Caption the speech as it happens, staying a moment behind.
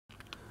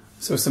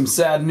So some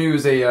sad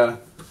news, a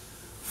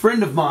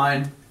friend of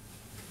mine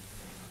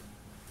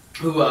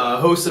who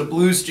hosted a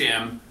blues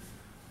jam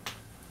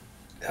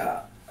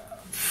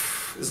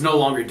is no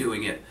longer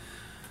doing it.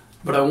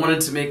 But I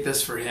wanted to make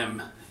this for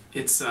him.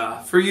 It's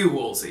for you,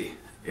 Woolsey.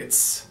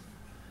 It's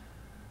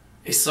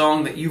a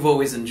song that you've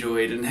always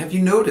enjoyed, and have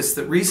you noticed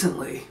that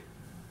recently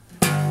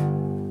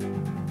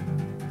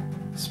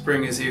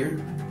spring is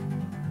here?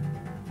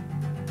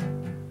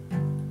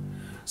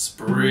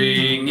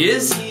 Spring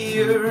is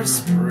here,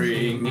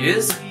 spring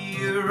is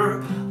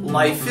here.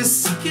 Life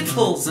is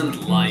Skittles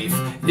and life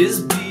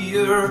is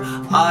beer.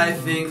 I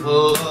think the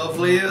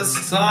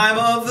loveliest time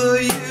of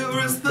the year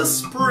is the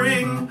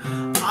spring.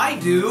 I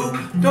do,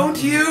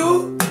 don't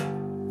you?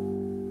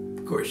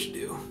 Of course you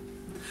do.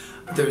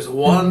 There's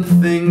one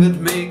thing that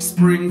makes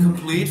spring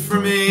complete for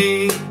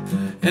me,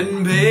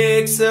 and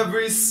makes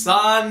every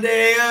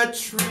Sunday a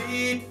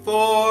treat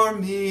for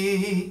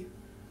me.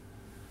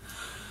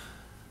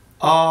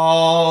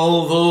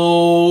 All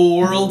the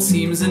world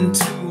seems in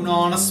tune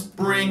on a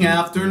spring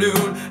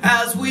afternoon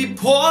as we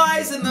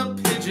poison the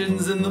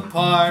pigeons in the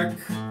park.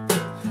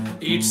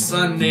 Each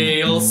Sunday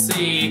you'll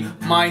see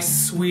my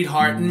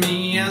sweetheart and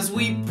me as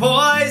we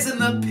poison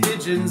the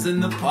pigeons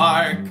in the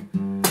park.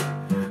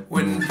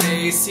 When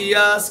they see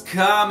us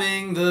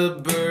coming,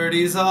 the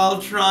birdies all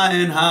try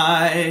and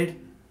hide,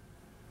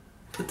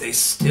 but they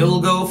still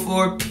go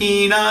for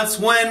peanuts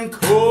when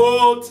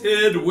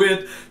coated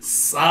with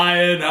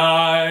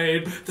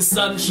cyanide. The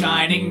sun's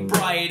shining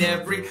bright,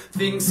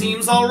 everything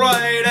seems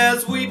alright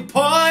as we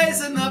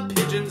poison the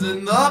pigeons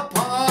in the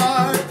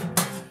park.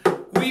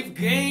 We've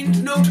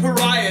gained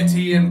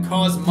notoriety and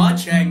caused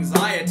much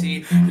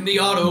anxiety in the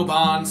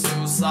Autobahn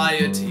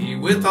society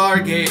with our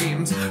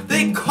games.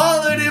 They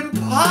call it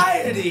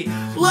impiety,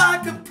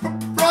 lack of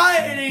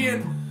propriety,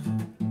 and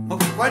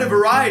quite a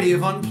variety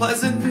of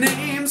unpleasant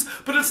names,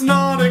 but it's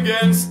not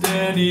against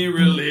any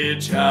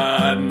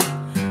religion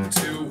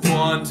to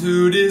want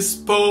to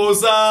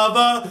dispose of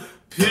a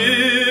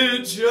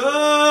pigeon.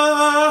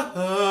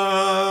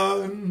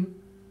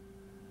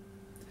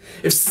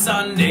 If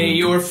Sunday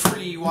you're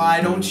free,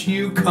 why don't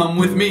you come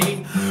with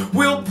me?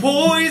 We'll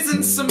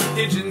poison some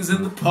pigeons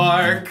in the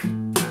park,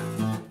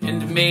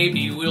 and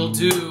maybe we'll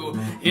do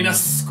in a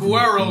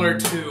squirrel or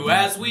two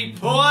as we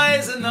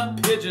poison the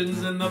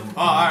pigeons in the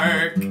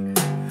park.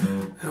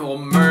 We'll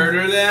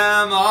murder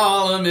them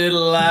all amid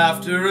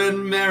laughter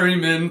and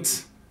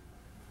merriment,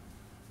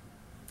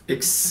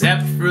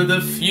 except for the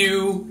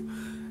few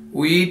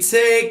we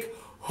take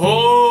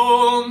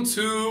home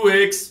to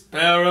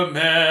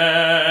experiment.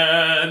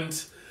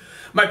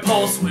 My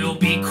pulse will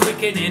be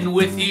quickening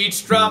with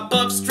each drop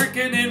of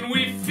strychnine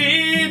we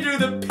feed to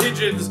the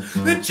pigeons.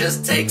 It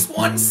just takes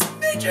one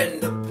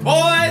smidgen to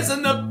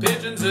poison the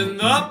pigeons in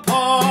the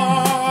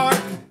park.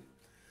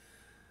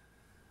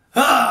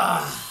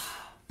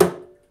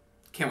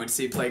 Can't wait to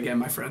see you play again,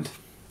 my friend.